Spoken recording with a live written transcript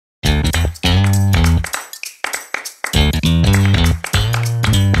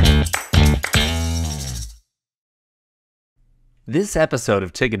This episode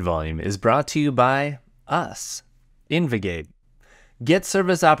of Ticket Volume is brought to you by us, Invigate. Get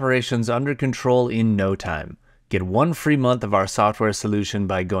service operations under control in no time. Get 1 free month of our software solution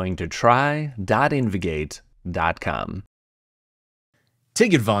by going to try.invigate.com.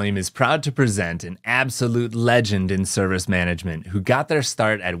 Ticket Volume is proud to present an absolute legend in service management who got their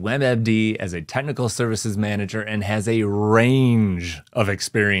start at WebMD as a technical services manager and has a range of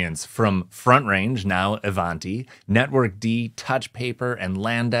experience from Front Range, now Ivanti, Network D, TouchPaper, and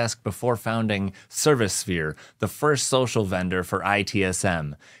LANDESK before founding ServiceSphere, the first social vendor for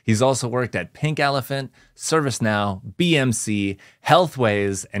ITSM. He's also worked at PinkElephant, ServiceNow, BMC,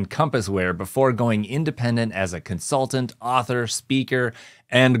 Healthways, and Compassware before going independent as a consultant, author, speaker,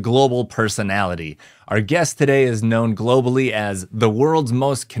 and global personality. Our guest today is known globally as the world's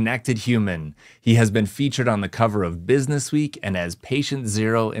most connected human. He has been featured on the cover of Business Week and as Patient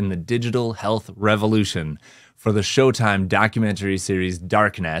Zero in the digital health revolution for the Showtime documentary series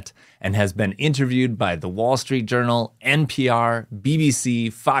Darknet, and has been interviewed by The Wall Street Journal, NPR,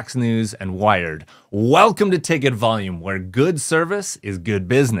 BBC, Fox News, and Wired. Welcome to Ticket Volume, where good service is good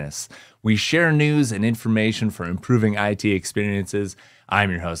business. We share news and information for improving IT experiences. I'm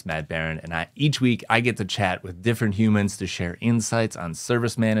your host, Matt Barron, and each week I get to chat with different humans to share insights on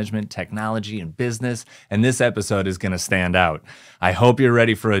service management, technology, and business, and this episode is going to stand out. I hope you're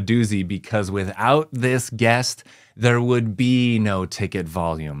ready for a doozy, because without this guest, there would be no Ticket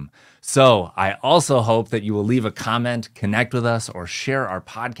Volume. So I also hope that you will leave a comment, connect with us, or share our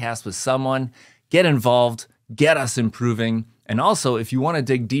podcast with someone. Get involved, get us improving. And also, if you want to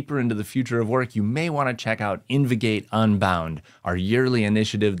dig deeper into the future of work, you may want to check out Invigate Unbound, our yearly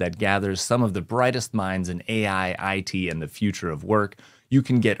initiative that gathers some of the brightest minds in AI, IT, and the future of work. You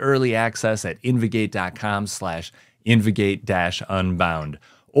can get early access at invigate.com/invigate-unbound,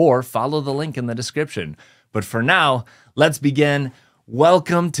 or follow the link in the description. But for now, let's begin.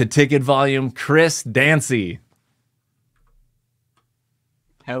 Welcome to Ticket Volume, Chris Dancy.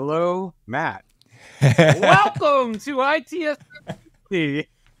 Hello, Matt. Welcome to ITSM.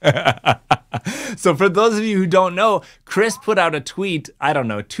 So for those of you who don't know, Chris put out a tweet,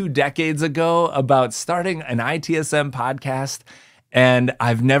 2 decades ago about starting an ITSM podcast, and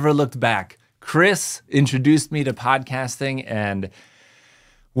I've never looked back. Chris introduced me to podcasting, and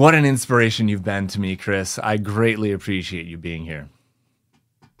what an inspiration you've been to me, Chris. I greatly appreciate you being here.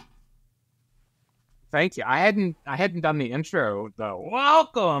 Thank you. I hadn't done the intro though.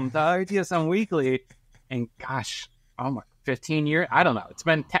 Welcome to ITSM Weekly, and gosh, 15 years. I don't know. It's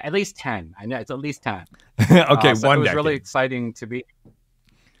been at least 10. I know it's at least 10. Okay, so one it was decade. really exciting to be.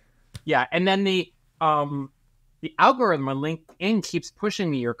 Yeah, and then the algorithm on LinkedIn keeps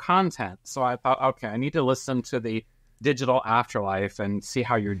pushing me your content, so I thought, okay, I need to listen to the Digital Afterlife and see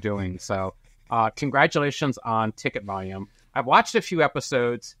how you're doing. So, congratulations on Ticket Volume. I've watched a few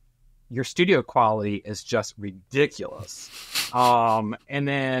episodes. Your studio quality is just ridiculous. And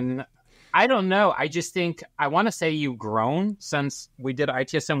then, I don't know. I just think, I want to say you've grown since we did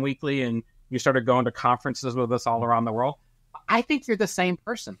ITSM Weekly and you started going to conferences with us all around the world. I think you're the same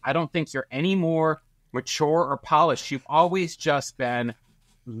person. I don't think you're any more mature or polished. You've always just been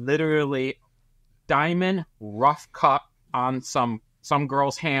literally diamond rough cut on some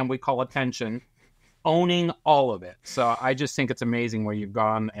girl's hand we call attention, owning all of it. So I just think it's amazing where you've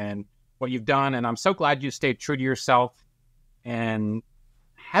gone and what you've done, and I'm so glad you stayed true to yourself and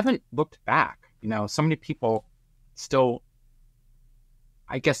haven't looked back. You know, so many people still,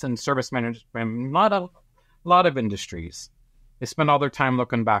 I guess, in service management, a lot of industries, they spend all their time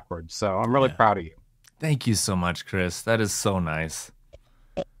looking backwards. So I'm really proud of you. Thank you so much, Chris. That is so nice.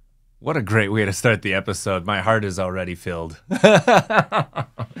 What a great way to start the episode. My heart is already filled.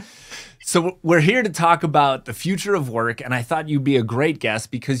 So we're here to talk about the future of work, and I thought you'd be a great guest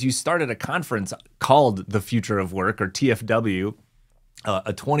because you started a conference called The Future of Work, or TFW,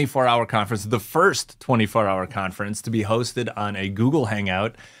 a 24-hour conference, the first 24-hour conference to be hosted on a Google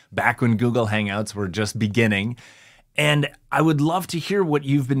Hangout, back when Google Hangouts were just beginning. And I would love to hear what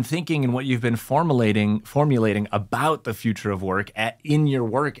you've been thinking and what you've been formulating about the future of work in your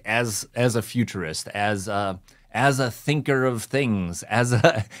work as a futurist, as a thinker of things, as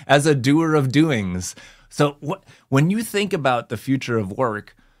a doer of doings. So when you think about the future of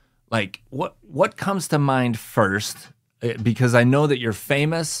work, like what comes to mind first? Because I know that you're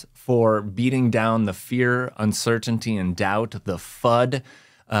famous for beating down the fear, uncertainty, and doubt, the FUD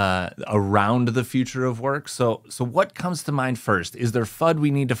around the future of work. So what comes to mind first? Is there FUD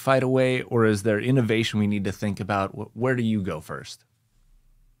we need to fight away, or is there innovation we need to think about? Where do you go first?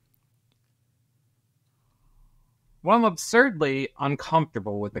 Well, I'm absurdly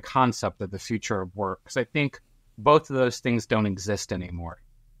uncomfortable with the concept of the future of work because I think both of those things don't exist anymore.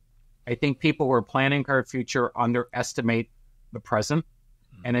 I think people who are planning for our future underestimate the present.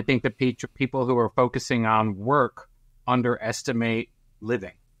 And I think the people who are focusing on work underestimate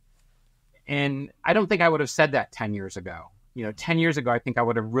living. And I don't think I would have said that 10 years ago. 10 years ago, I think I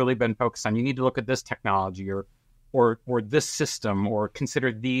would have really been focused on, you need to look at this technology or this system or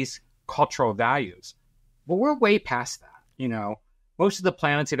consider these cultural values. But we're way past that. Most of the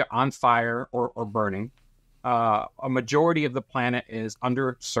planet's either on fire or burning. A majority of the planet is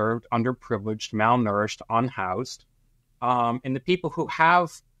underserved, underprivileged, malnourished, unhoused. And the people who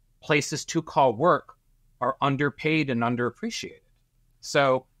have places to call work are underpaid and underappreciated.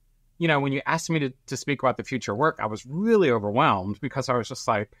 So, when you asked me to speak about the future of work, I was really overwhelmed because I was just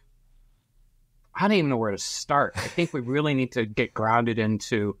like, I don't even know where to start. I think we really need to get grounded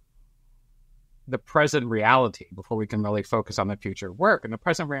into the present reality before we can really focus on the future of work. And the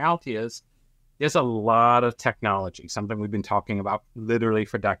present reality is there's a lot of technology, something we've been talking about literally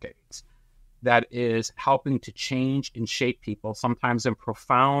for decades, that is helping to change and shape people, sometimes in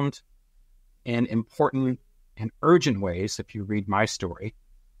profound and important and urgent ways. If you read my story,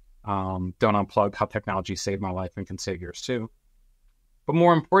 don't unplug how technology saved my life and can save yours too. But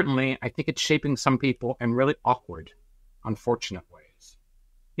more importantly, I think it's shaping some people in really awkward, unfortunate ways.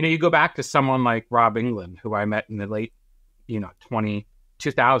 You go back to someone like Rob England, who I met in the late,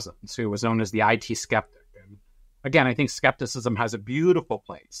 2000s, who was known as the IT skeptic. And again, I think skepticism has a beautiful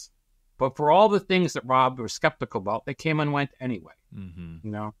place. But for all the things that Rob was skeptical about, they came and went anyway,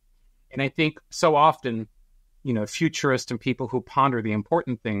 And I think so often, futurists and people who ponder the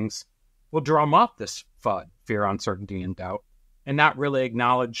important things will drum up this FUD, fear, uncertainty, and doubt, and not really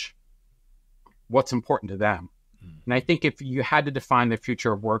acknowledge what's important to them. And I think if you had to define the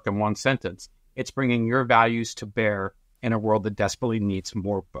future of work in one sentence, it's bringing your values to bear in a world that desperately needs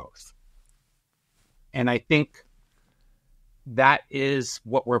more of both. And I think that is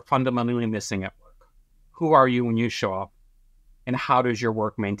what we're fundamentally missing at work. Who are you when you show up? And how does your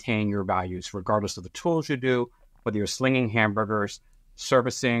work maintain your values, regardless of the tools you do, whether you're slinging hamburgers,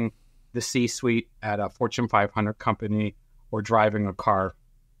 servicing the C-suite at a Fortune 500 company, or driving a car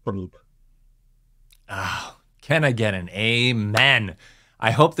for Uber? Oh, can I get an amen?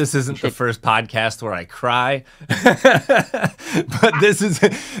 I hope this isn't the first podcast where I cry, but this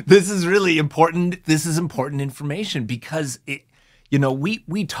is really important. This is important information because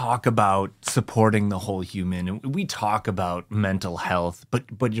we talk about supporting the whole human and we talk about mental health,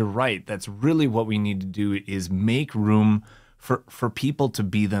 but you're right. That's really what we need to do is make room for people to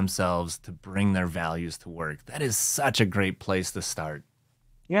be themselves, to bring their values to work. That is such a great place to start.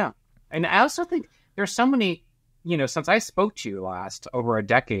 Yeah. And I also think there's so many, since I spoke to you last over a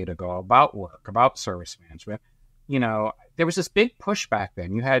decade ago about work, about service management, there was this big pushback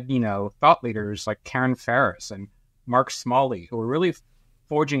then. You had, thought leaders like Karen Ferris and Mark Smalley, who were really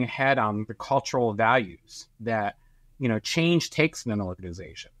forging ahead on the cultural values that, change takes in an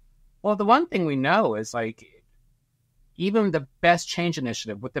organization. Well, the one thing we know is even the best change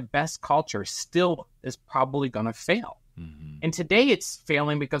initiative with the best culture still is probably going to fail. Mm-hmm. And today it's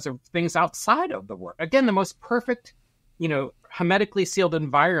failing because of things outside of the work. Again, the most perfect, hermetically sealed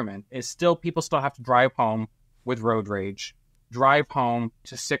environment is still, people still have to drive home with road rage, drive home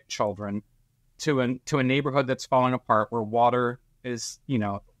to sick children, to a neighborhood that's falling apart where water is,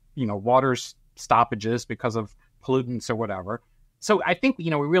 water's stoppages because of pollutants or whatever. So I think, we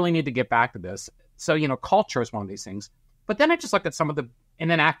really need to get back to this. So, culture is one of these things. But then I just looked at some of and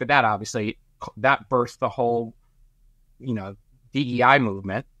then after that, obviously, that birthed the whole, DEI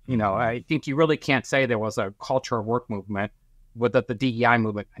movement. I think you really can't say there was a culture of work movement, but that the DEI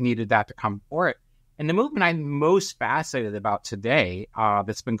movement needed that to come for it. And the movement I'm most fascinated about today,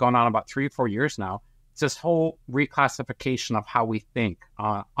 that's been going on about 3 or 4 years now, is this whole reclassification of how we think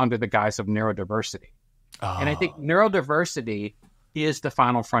under the guise of neurodiversity. Oh. And I think neurodiversity is the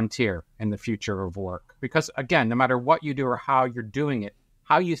final frontier in the future of work. Because again, no matter what you do or how you're doing it,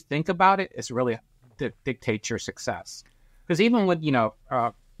 how you think about it is really dictates your success. Because even with, Viktor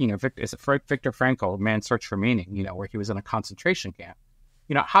Frankl, Man's Search for Meaning, where he was in a concentration camp,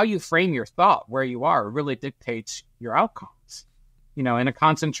 how you frame your thought, where you are, really dictates your outcomes. In a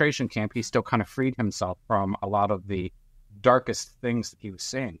concentration camp, he still kind of freed himself from a lot of the darkest things that he was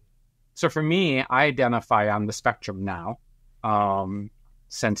seeing. So for me, I identify on the spectrum now,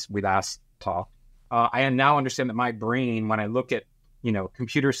 since we last talked. I now understand that my brain, when I look at,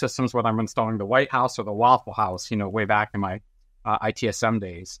 computer systems, whether I'm installing the White House or the Waffle House, way back in my ITSM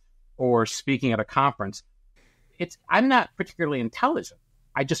days, or speaking at a conference, I'm not particularly intelligent.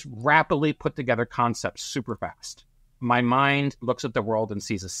 I just rapidly put together concepts super fast. My mind looks at the world and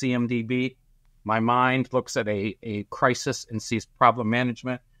sees a CMDB, My mind looks at a crisis and sees problem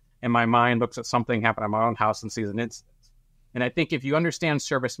management, and my mind looks at something happening in my own house and sees an incident. And I think if you understand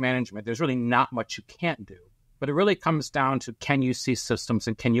service management, there's really not much you can't do. But it really comes down to, can you see systems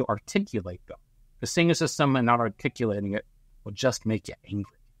and can you articulate them? Because seeing a system and not articulating it will just make you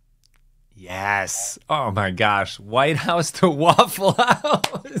angry. Yes. Oh my gosh. White House to Waffle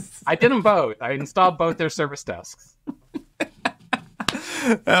House. I did them both. I installed both their service desks.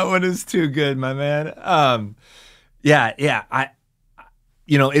 That one is too good, my man. Yeah.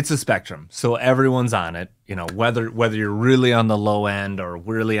 It's a spectrum. So everyone's on it. Whether you're really on the low end or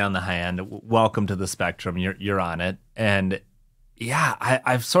really on the high end, welcome to the spectrum. You're on it. And yeah,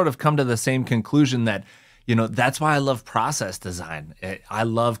 I've sort of come to the same conclusion that, that's why I love process design. I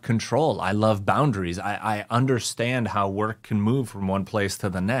love control. I love boundaries. I understand how work can move from one place to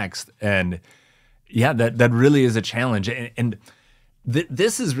the next. And yeah, that really is a challenge. And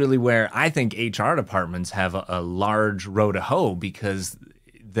this is really where I think HR departments have a large row to hoe, because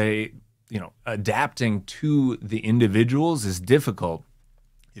they, adapting to the individuals is difficult.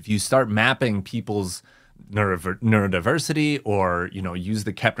 If you start mapping people's neurodiversity, or use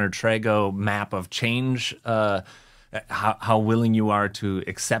the Kepner-Trago map of change, how willing you are to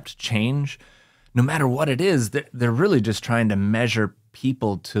accept change, no matter what it is, they're really just trying to measure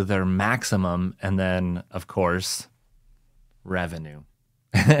people to their maximum, and then of course revenue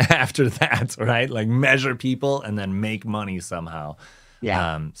after that, right? Like measure people and then make money somehow.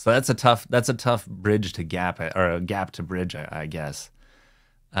 Yeah. So that's a tough bridge to gap, or a gap to bridge, I guess.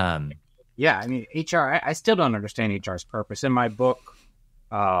 Yeah, I mean, HR, I still don't understand HR's purpose. In my book,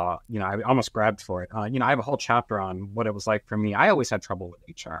 I almost grabbed for it. I have a whole chapter on what it was like for me. I always had trouble with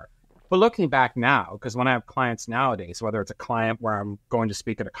HR. But looking back now, because when I have clients nowadays, whether it's a client where I'm going to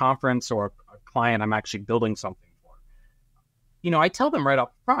speak at a conference or a client I'm actually building something for, I tell them right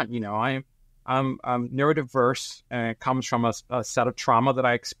up front, I'm neurodiverse, and it comes from a set of trauma that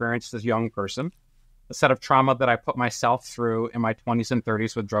I experienced as a young person, a set of trauma that I put myself through in my 20s and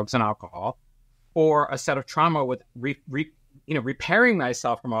 30s with drugs and alcohol, or a set of trauma with repairing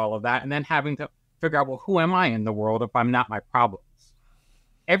myself from all of that, and then having to figure out, well, who am I in the world if I'm not my problems?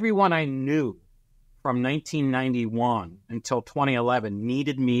 Everyone I knew from 1991 until 2011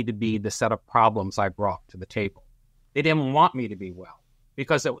 needed me to be the set of problems I brought to the table. They didn't want me to be well,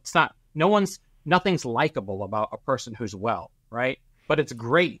 because it's not, nothing's likable about a person who's well, right? But it's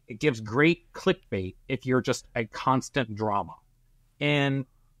great. It gives great clickbait if you're just a constant drama. And,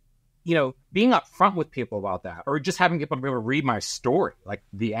 being upfront with people about that, or just having people be able to read my story, like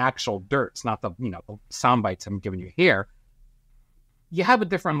the actual dirt, it's not the sound bites I'm giving you here. You have a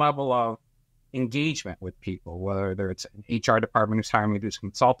different level of engagement with people, whether it's an HR department who's hiring me to do some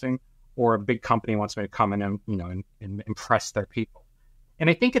consulting, or a big company wants me to come in and, and impress their people. And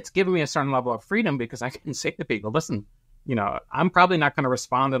I think it's given me a certain level of freedom, because I can say to people, listen, I'm probably not going to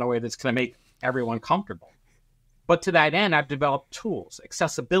respond in a way that's going to make everyone comfortable. But to that end, I've developed tools,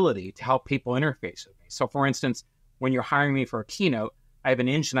 accessibility, to help people interface with me. So for instance, when you're hiring me for a keynote, I have an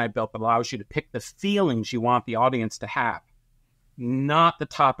engine I built that allows you to pick the feelings you want the audience to have, not the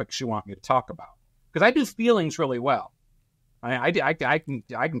topics you want me to talk about. Because I do feelings really well. I can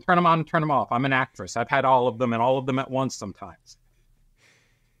turn them on and turn them off. I'm an actress. I've had all of them, and all of them at once sometimes.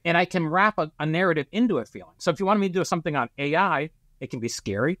 And I can wrap a narrative into a feeling. So if you want me to do something on AI, it can be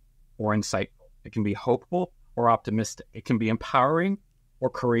scary or insightful. It can be hopeful or optimistic. It can be empowering or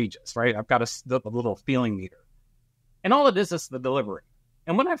courageous, right? I've got a little feeling meter. And all it is the delivery.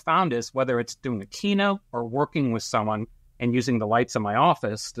 And what I've found is, whether it's doing a keynote or working with someone and using the lights in my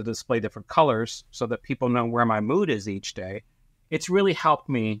office to display different colors so that people know where my mood is each day, it's really helped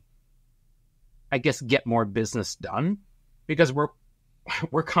me, I guess, get more business done, because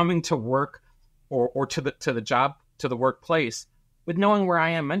we're coming to work or to the job, to the workplace, with knowing where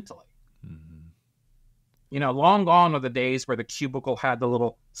I am mentally. Long gone are the days where the cubicle had the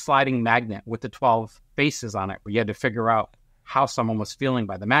little sliding magnet with the 12 faces on it, where you had to figure out how someone was feeling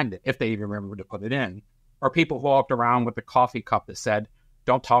by the magnet, if they even remembered to put it in. Or people who walked around with the coffee cup that said,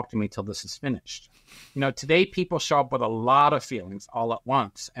 "Don't talk to me till this is finished." Today people show up with a lot of feelings all at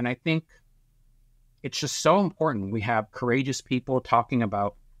once. And I think it's just so important we have courageous people talking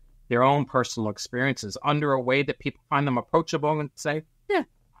about their own personal experiences under a way that people find them approachable and say, yeah,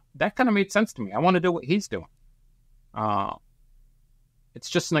 that kind of made sense to me. I want to do what he's doing.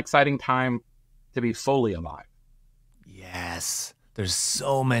 It's just an exciting time to be fully alive. Yes. There's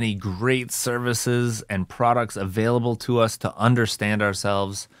so many great services and products available to us to understand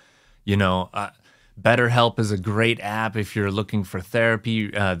ourselves. BetterHelp is a great app if you're looking for therapy.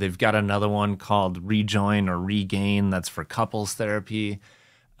 They've got another one called Rejoin or Regain that's for couples therapy.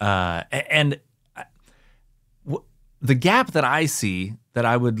 And the gap that I see that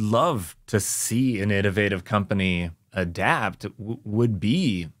I would love to see an innovative company adapt would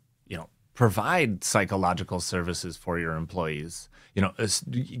be, provide psychological services for your employees.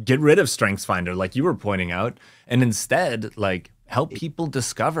 Get rid of StrengthsFinder, like you were pointing out, and instead, like, help people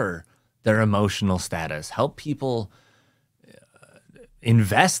discover their emotional status, help people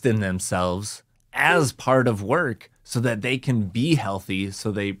invest in themselves as part of work so that they can be healthy,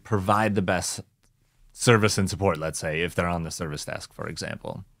 so they provide the best service and support, let's say, if they're on the service desk, for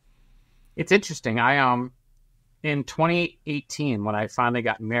example. It's interesting. In 2018, when I finally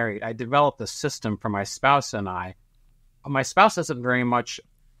got married, I developed a system for my spouse and I. My spouse isn't very much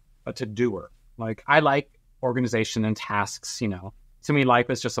a to-doer. Like, I like organization and tasks, To me, life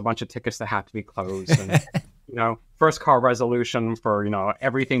is just a bunch of tickets that have to be closed and, first call resolution for,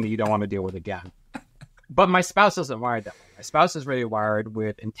 everything that you don't want to deal with again. But my spouse isn't wired that way. My spouse is really wired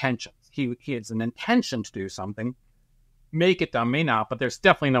with intentions. He has an intention to do something, make it done, may not, but there's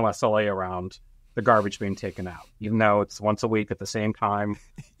definitely no SLA around the garbage being taken out, even though it's once a week at the same time,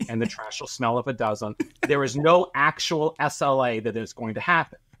 and the trash will smell if it doesn't. There is no actual SLA that is going to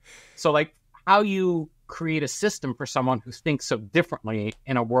happen. So, like, how you create a system for someone who thinks so differently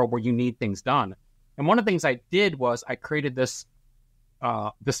in a world where you need things done. And one of the things I did was I created this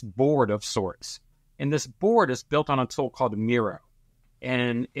board of sorts. And this board is built on a tool called Miro.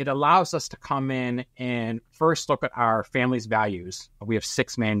 And it allows us to come in and first look at our family's values. We have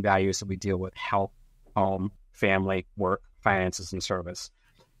 6 main values that we deal with: health, home, family, work, finances, and service.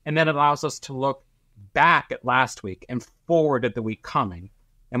 And then it allows us to look back at last week and forward at the week coming.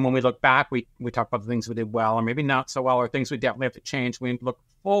 And when we look back, we talk about the things we did well or maybe not so well, or things we definitely have to change. We look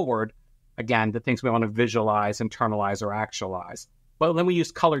forward, again, to things we want to visualize, internalize, or actualize. But then we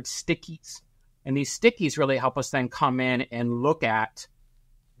use colored stickies. And these stickies really help us then come in and look at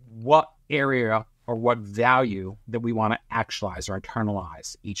what area or what value that we want to actualize or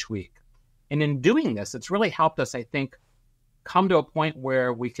internalize each week. And in doing this, it's really helped us, I think, come to a point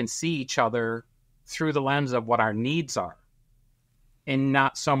where we can see each other through the lens of what our needs are and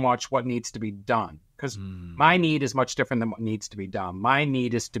not so much what needs to be done. Because my need is much different than what needs to be done. My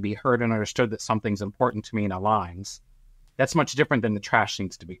need is to be heard and understood that something's important to me and aligns. That's much different than the trash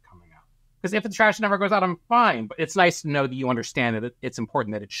needs to be coming out. Because if the trash never goes out, I'm fine. But it's nice to know that you understand that it's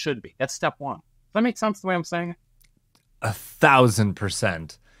important, that it should be. That's step one. Does that make sense the way I'm saying it?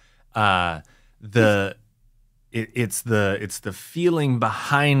 1,000%. It's the feeling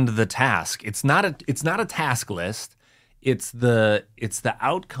behind the task. It's not a task list. It's the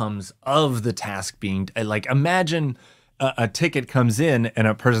outcomes of the task being, like, imagine a ticket comes in and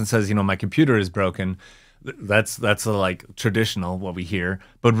a person says, my computer is broken. That's like traditional what we hear,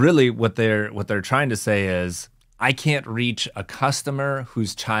 but really what they're trying to say is, I can't reach a customer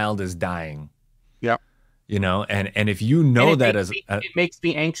whose child is dying. Yeah. And if it makes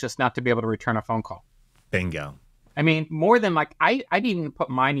me anxious not to be able to return a phone call. Bingo. I mean, more than like, I'd even put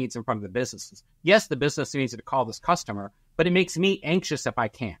my needs in front of the businesses. Yes, the business needs to call this customer, but it makes me anxious if I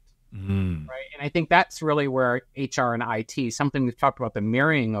can't. Right. And I think that's really where HR and IT, something we've talked about, the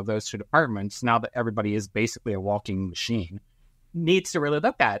mirroring of those two departments, now that everybody is basically a walking machine, needs to really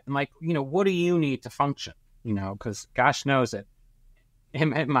look at. And like, what do you need to function? Because gosh knows it.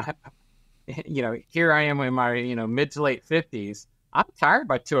 Here I am in my, mid to late 50s. I'm tired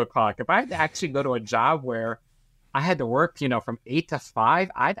by 2:00. If I had to actually go to a job where I had to work, from 8 to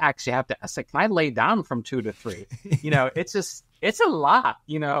 5, I'd actually have to say, can I lay down from 2 to 3? It's a lot,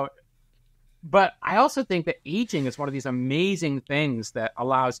 But I also think that aging is one of these amazing things that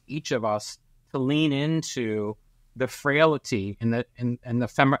allows each of us to lean into the frailty and the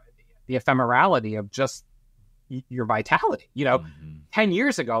ephemerality of just your vitality. 10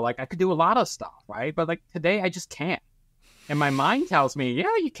 years ago, like, I could do a lot of stuff, right? But like today, I just can't. And my mind tells me,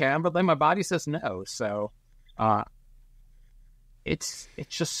 yeah, you can, but then my body says no. So it's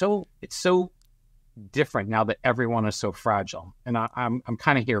so different now that everyone is so fragile, and I'm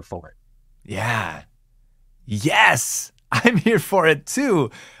kind of here for it. Yeah. Yes, I'm here for it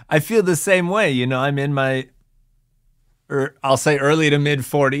too. I feel the same way. I'm in my, I'll say early to mid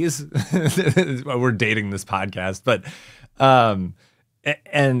 40s. We're dating this podcast, but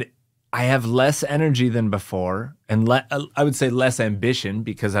and I have less energy than before, and I would say less ambition,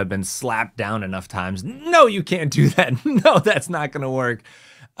 because I've been slapped down enough times. No, you can't do that. No, that's not going to work.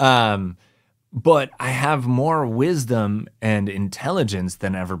 But I have more wisdom and intelligence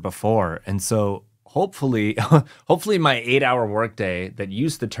than ever before. And so hopefully my 8-hour workday that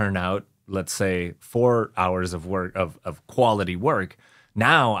used to turn out, let's say, 4 hours of work, of quality work,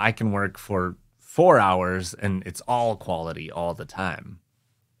 now I can work for 4 hours and it's all quality all the time.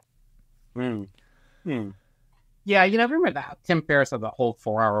 Yeah, Yeah, remember that Tim Ferriss had the whole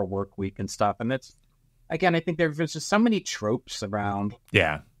 4-hour work week and stuff. And that's, again, I think there's just so many tropes around,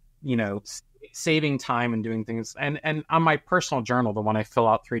 saving time and doing things. And on my personal journal, the one I fill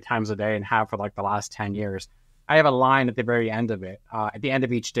out 3 times a day and have for like the last 10 years, I have a line at the very end of it, at the end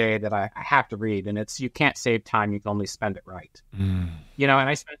of each day that I have to read. And it's, you can't save time, you can only spend it right. And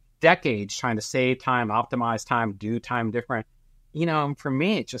I spent decades trying to save time, optimize time, do time different. And for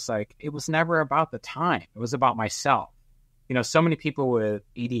me, it's just like, it was never about the time. It was about myself. So many people with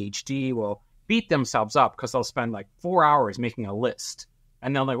ADHD will beat themselves up because they'll spend like 4 hours making a list.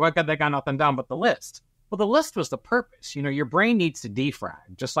 And they're like, well, they got nothing done but the list. Well, the list was the purpose. Your brain needs to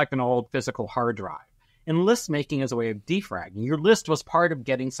defrag, just like an old physical hard drive. And list making is a way of defragging. Your list was part of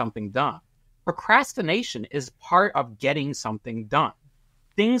getting something done. Procrastination is part of getting something done.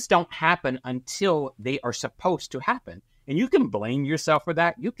 Things don't happen until they are supposed to happen. And you can blame yourself for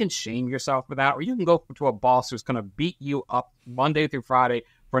that. You can shame yourself for that. Or you can go to a boss who's going to beat you up Monday through Friday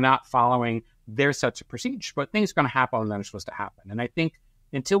for not following their sets of procedures. But things are going to happen when they're supposed to happen. And I think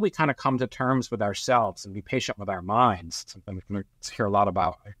until we kind of come to terms with ourselves and be patient with our minds, something we're going to hear a lot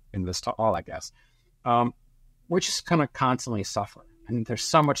about in this talk, I guess, we're just going to constantly suffer. And there's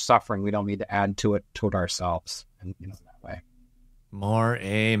so much suffering we don't need to add to it ourselves. And that way. More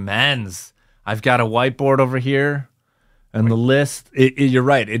amens. I've got a whiteboard over here. And the list, you're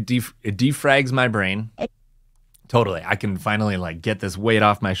right. It defrags my brain. Totally. I can finally like get this weight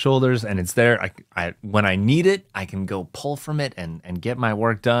off my shoulders, and it's there. I when I need it, I can go pull from it and get my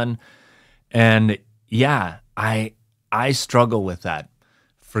work done. And yeah, I struggle with that.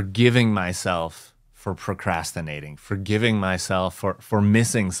 Forgiving myself for procrastinating, forgiving myself for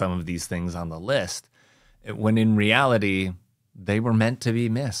missing some of these things on the list, when in reality, they were meant to be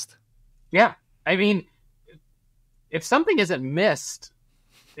missed. Yeah. I mean, if something isn't missed,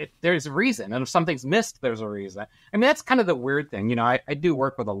 there's a reason. And if something's missed, there's a reason. I mean, that's kind of the weird thing. I do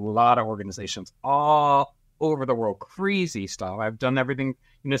work with a lot of organizations all over the world. Crazy stuff. I've done everything,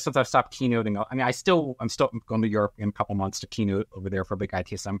 since I stopped keynoting. I mean, I'm still going to Europe in a couple months to keynote over there for a big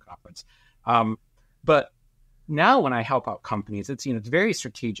ITSM conference. But now when I help out companies, it's very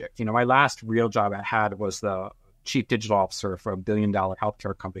strategic. My last real job I had was the chief digital officer for a $1 billion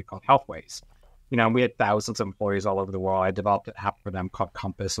healthcare company called Healthways. We had thousands of employees all over the world. I developed an app for them called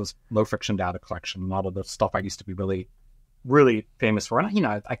Compass. It was low-friction data collection, a lot of the stuff I used to be really, really famous for. And,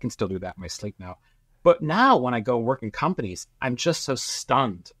 I can still do that in my sleep now. But now when I go work in companies, I'm just so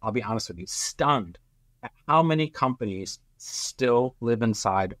stunned. I'll be honest with you, stunned at how many companies still live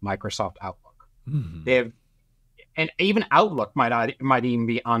inside Microsoft Outlook. Mm-hmm. They have, and even Outlook might even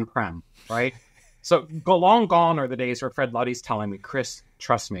be on-prem, right? So long gone are the days where Fred Luddy's telling me, Chris,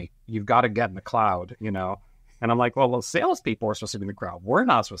 trust me, you've got to get in the cloud, And I'm like, well, the salespeople are supposed to be in the cloud. We're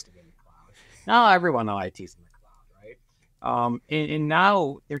not supposed to be in the cloud. Now everyone in IT is in the cloud, right? And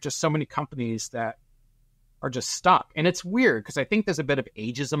now there are just so many companies that are just stuck. And it's weird because I think there's a bit of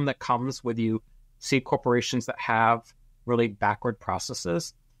ageism that comes with you see corporations that have really backward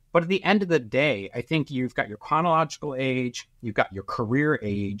processes. But at the end of the day, I think you've got your chronological age, you've got your career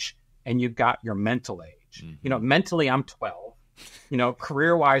age, and you've got your mental age. Mm-hmm. Mentally, I'm 12.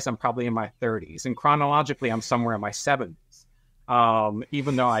 Career-wise, I'm probably in my 30s. And chronologically, I'm somewhere in my 70s,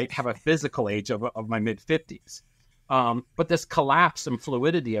 even though I have a physical age of my mid-50s. But this collapse and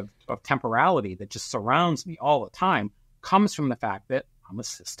fluidity of temporality that just surrounds me all the time comes from the fact that I'm a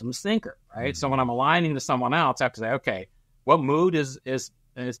systems thinker, right? Mm-hmm. So when I'm aligning to someone else, I have to say, okay, what mood is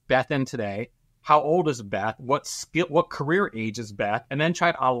Beth in today? How old is Beth? What career age is Beth? And then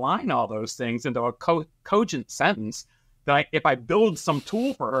try to align all those things into a cogent sentence that if I build some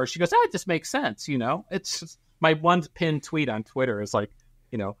tool for her, she goes, it just makes sense. It's just, my one pinned tweet on Twitter is like,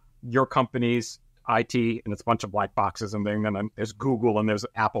 your company's IT and it's a bunch of black boxes and then there's Google and there's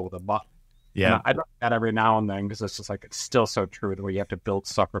Apple with a button. Yeah. And I do that every now and then because it's just like, it's still so true the way you have to build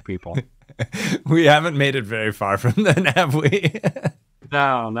stuff for people. We haven't made it very far from then, have we?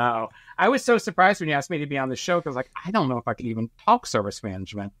 No. I was so surprised when you asked me to be on the show because I don't know if I could even talk service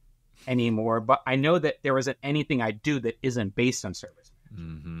management anymore, but I know that there isn't anything I do that isn't based on service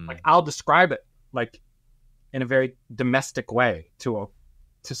management. Mm-hmm. I'll describe it in a very domestic way to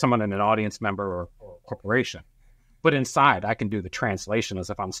someone in an audience member or a corporation. But inside, I can do the translation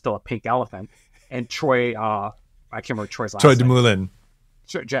as if I'm still a PinkElephant. And Troy, I can't remember Troy's last name. Troy Dumoulin.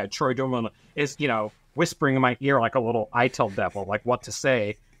 Troy Dumoulin is, whispering in my ear like a little ITIL devil, like what to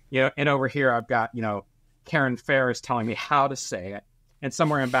say. And over here I've got, Karen Ferris telling me how to say it. And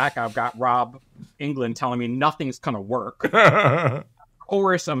somewhere in back I've got Rob England telling me nothing's going to work.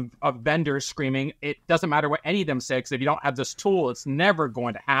 Chorus of vendors screaming, it doesn't matter what any of them say, because if you don't have this tool, it's never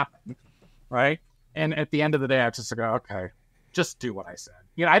going to happen, right? And at the end of the day, I just go, okay, just do what I said.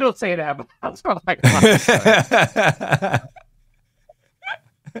 I don't say that, but that's what I say.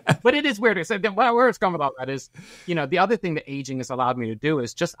 But it is weird. So where it's going with all that is, the other thing that aging has allowed me to do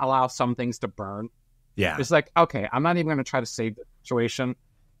is just allow some things to burn. Yeah. It's like, okay, I'm not even going to try to save the situation.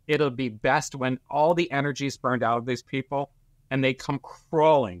 It'll be best when all the energy is burned out of these people and they come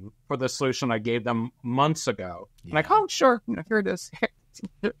crawling for the solution I gave them months ago. Yeah. Like, oh, sure, here it is.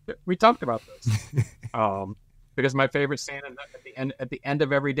 We talked about this. Because my favorite saying at the end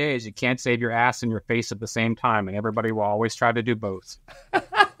of every day is you can't save your ass and your face at the same time, and everybody will always try to do both.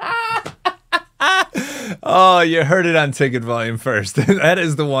 Oh, you heard it on Ticket Volume first. That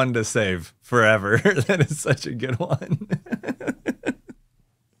is the one to save forever. That is such a good one.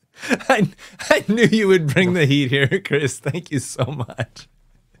 I knew you would bring the heat here, Chris. Thank you so much.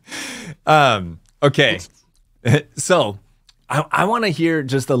 Okay, so I want to hear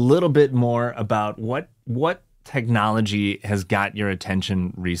just a little bit more about what technology has got your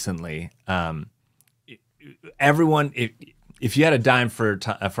attention recently. Everyone, if you had a dime for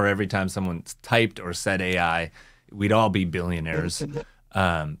every time someone typed or said AI, we'd all be billionaires.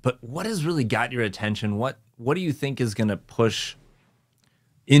 But what has really got your attention? What do you think is going to push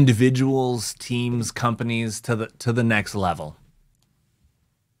individuals, teams, companies to the next level?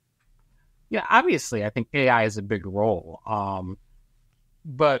 Yeah, obviously, I think AI is a big role.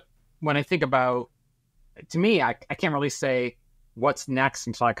 But when I think about, to me, I can't really say what's next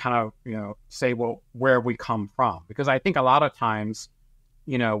until I kind of, say, well, where we come from. Because I think a lot of times,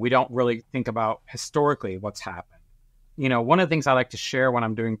 we don't really think about historically what's happened. One of the things I like to share when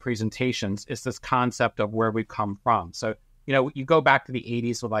I'm doing presentations is this concept of where we come from. So, you go back to the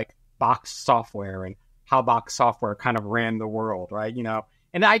 80s with like box software and how box software kind of ran the world, right?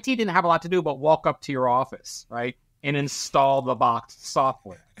 And IT didn't have a lot to do but walk up to your office, right? And install the box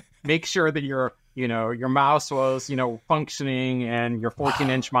software. Make sure that your mouse was, functioning and your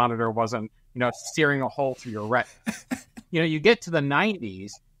 14-inch monitor wasn't, searing a hole through your retina. You get to the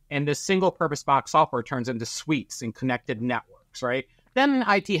 90s and this single-purpose box software turns into suites and connected networks, right? Then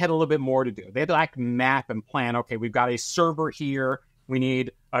IT had a little bit more to do. They had to map and plan. Okay, we've got a server here. We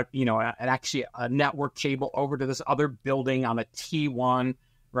need actually a network cable over to this other building on a T1,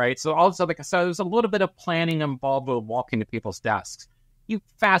 right? So all this other, so there's a little bit of planning involved with walking to people's desks. You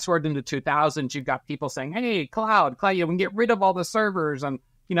fast forward into 2000s, you've got people saying, "Hey, cloud, we can get rid of all the servers," and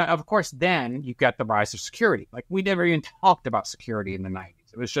of course, then you got the rise of security. Like we never even talked about security in the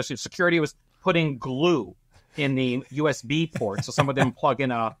 90s. It was just security was putting glue in the USB port so someone didn't plug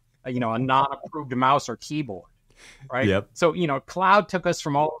in a non-approved mouse or keyboard, right? Yep. So, cloud took us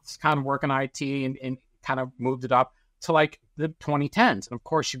from all this kind of work in IT and kind of moved it up to like the 2010s. And of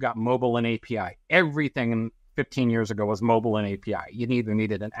course, you got mobile and API. Everything 15 years ago was mobile and API. You either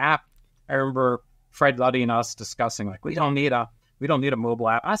needed an app. I remember Fred Luddy and us discussing like, we don't need a mobile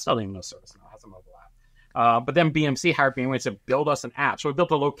app. I still don't even know ServiceNow has a mobile app. But then BMC hired me to build us an app. So we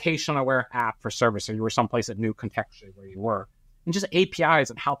built a location-aware app for service. So you were someplace that knew contextually where you were. And just APIs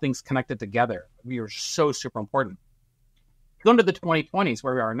and how things connected together. We were so super important. Going to the 2020s,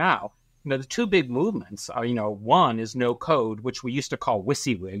 where we are now, the two big movements are, one is no code, which we used to call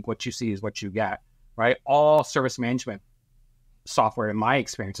WYSIWYG. What you see is what you get, right? All service management software, in my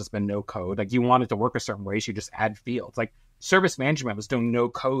experience, has been no code. Like you want it to work a certain way, so you just add fields. Like service management was doing no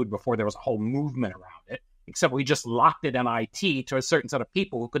code before there was a whole movement around it, except we just locked it in IT to a certain set of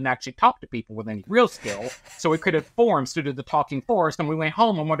people who couldn't actually talk to people with any real skill. So we created forums to do the talking for us, and we went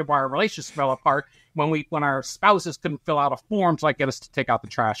home and wondered why our relationships fell apart when our spouses couldn't fill out a form to get us to take out the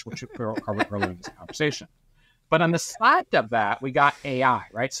trash, which we're earlier in this conversation. But on the side of that, we got AI,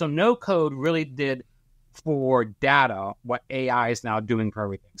 right? So no code really did for data what AI is now doing for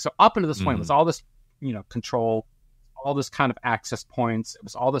everything. So up until this point, it was all this, control, all this kind of access points. It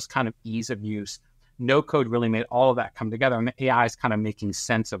was all this kind of ease of use. No code really made all of that come together, and the AI is kind of making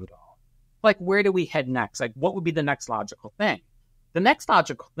sense of it all. Like, where do we head next? Like, what would be the next logical thing? The next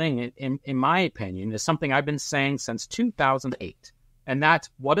logical thing, in my opinion, is something I've been saying since 2008, and that's,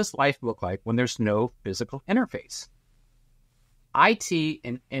 what does life look like when there's no physical interface?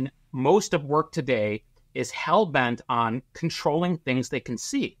 IT and most of work today is hell-bent on controlling things they can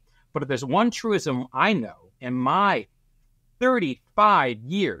see. But if there's one truism I know in my 35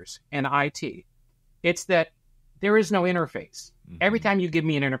 years in IT, it's that there is no interface. Every time you give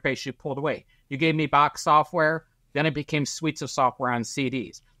me an interface, you pulled away. You gave me box software, then it became suites of software on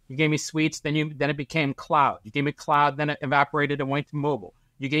CDs. You gave me suites, then it became cloud. You gave me cloud, then it evaporated and went to mobile.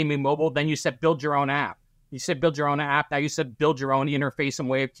 You gave me mobile, then you said build your own app. You said build your own app, now you said build your own interface and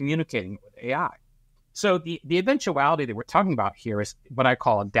way of communicating with AI. So the eventuality that we're talking about here is what I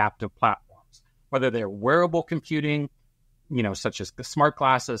call adaptive platforms. whether they're wearable computing, such as the smart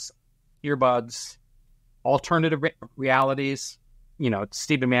glasses, earbuds, alternative realities.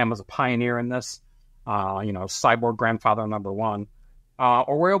 Stephen Mann was a pioneer in this, cyborg grandfather number one,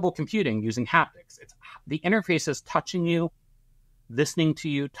 or wearable computing using haptics. The interface is touching you, listening to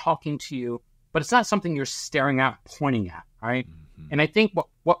you, talking to you, but it's not something you're staring at, pointing at, right? Mm-hmm. And I think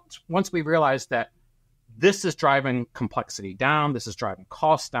once we realize that this is driving complexity down, this is driving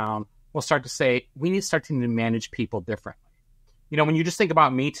costs down, we'll start to say, we need to start to manage people differently. When you just think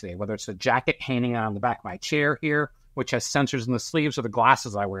about me today, whether it's a jacket hanging on the back of my chair here, which has sensors in the sleeves, or the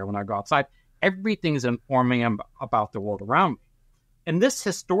glasses I wear when I go outside, everything is informing about the world around me. And this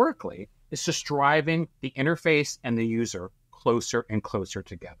historically is just driving the interface and the user closer and closer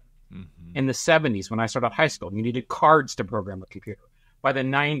together. Mm-hmm. In the 70s, when I started high school, you needed cards to program a computer. By the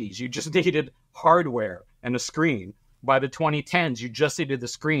 90s, you just needed hardware and a screen. By the 2010s, you just needed the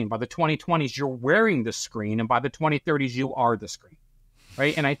screen. By the 2020s, you're wearing the screen. And by the 2030s, you are the screen,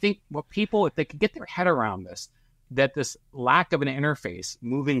 right? And I think if they could get their head around this, that this lack of an interface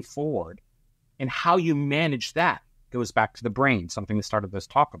moving forward and how you manage that goes back to the brain, something we started this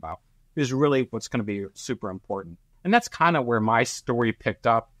talk about, is really what's going to be super important. And that's kind of where my story picked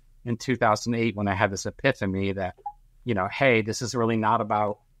up in 2008 when I had this epiphany that, hey, this is really not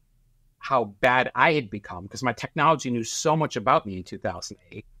about how bad I had become, because my technology knew so much about me in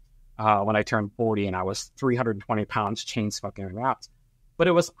 2008 when I turned 40 and I was 320 pounds, chain smoking around. But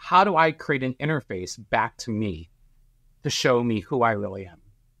it was, how do I create an interface back to me to show me who I really am?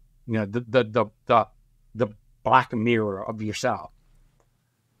 The black mirror of yourself.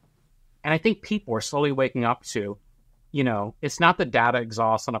 And I think people are slowly waking up to, it's not the data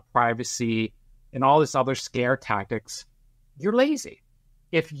exhaust on a privacy and all this other scare tactics. You're lazy.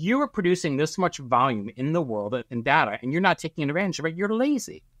 If you are producing this much volume in the world and data and you're not taking advantage of it, you're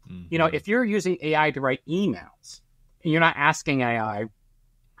lazy. Mm-hmm. If you're using AI to write emails and you're not asking AI,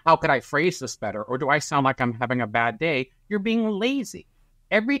 how could I phrase this better? Or do I sound like I'm having a bad day? You're being lazy.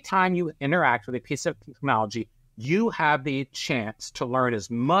 Every time you interact with a piece of technology, you have the chance to learn as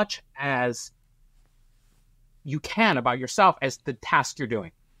much as you can about yourself as the task you're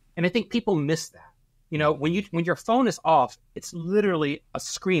doing. And I think people miss that. When your phone is off, it's literally a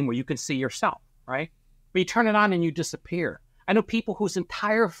screen where you can see yourself, right? But you turn it on and you disappear. I know people whose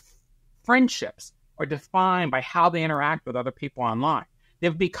entire friendships are defined by how they interact with other people online.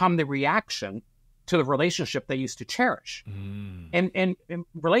 They've become the reaction to the relationship they used to cherish. Mm. And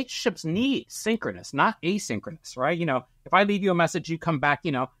relationships need synchronous, not asynchronous, right? If I leave you a message, you come back,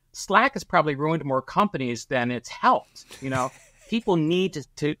 Slack has probably ruined more companies than it's helped. People need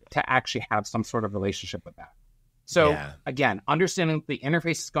to actually have some sort of relationship with that. So again, understanding the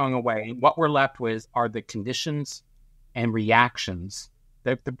interface is going away, and what we're left with are the conditions and reactions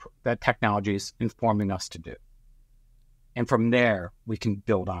that technology is informing us to do. And from there, we can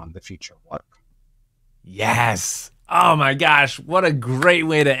build on the future work. Yes. Oh my gosh, what a great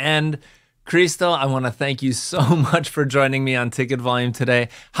way to end. Christo, I want to thank you so much for joining me on Ticket Volume today.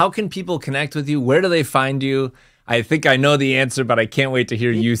 How can people connect with you? Where do they find you? I think I know the answer, but I can't wait to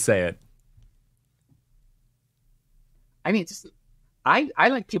hear you say it. I mean, I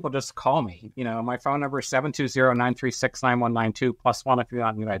like people just call me. My phone number is 720-936-9192, +1 if you're not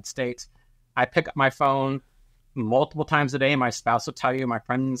in the United States. I pick up my phone multiple times a day. My spouse will tell you, my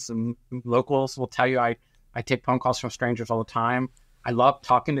friends and locals will tell you, I take phone calls from strangers all the time. I love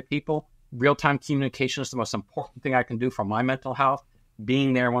talking to people. Real-time communication is the most important thing I can do for my mental health,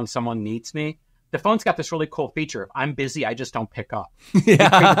 being there when someone needs me. The phone's got this really cool feature. If I'm busy, I just don't pick up.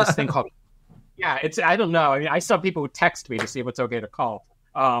 Yeah. This thing called, I don't know. I mean, I saw people who text me to see if it's okay to call.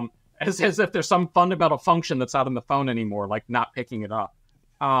 As if there's some fundamental function that's not on the phone anymore, like not picking it up.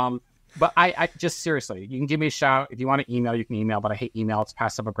 But I just seriously, you can give me a shout. If you want to email, you can email, but I hate email. It's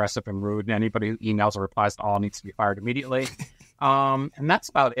passive aggressive and rude. And anybody who emails or replies to all needs to be fired immediately. And that's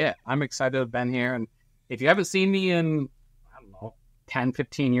about it. I'm excited to have been here. And if you haven't seen me in, 10,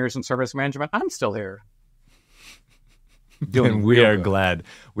 15 years in service management, I'm still here. And we are glad.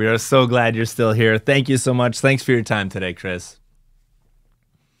 We are so glad you're still here. Thank you so much. Thanks for your time today, Chris.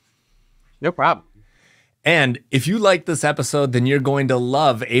 No problem. And if you like this episode, then you're going to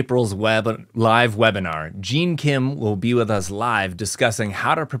love April's live webinar. Gene Kim will be with us live discussing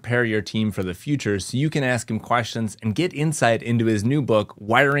how to prepare your team for the future so you can ask him questions and get insight into his new book,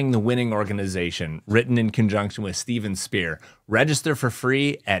 Wiring the Winning Organization, written in conjunction with Steven Spear. Register for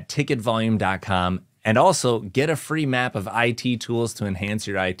free at ticketvolume.com and also get a free map of IT tools to enhance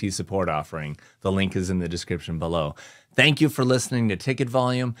your IT support offering. The link is in the description below. Thank you for listening to Ticket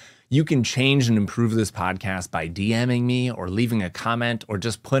Volume. You can change and improve this podcast by DMing me or leaving a comment or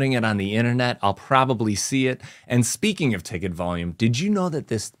just putting it on the internet. I'll probably see it. And speaking of ticket volume, did you know that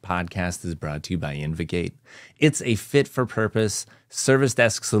this podcast is brought to you by Invigate? It's a fit-for-purpose service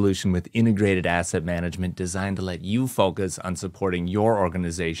desk solution with integrated asset management designed to let you focus on supporting your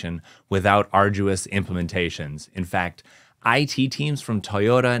organization without arduous implementations. In fact, IT teams from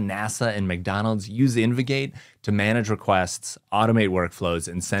Toyota, NASA, and McDonald's use Invigate to manage requests, automate workflows,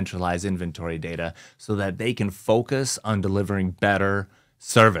 and centralize inventory data so that they can focus on delivering better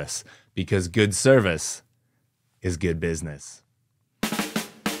service, because good service is good business.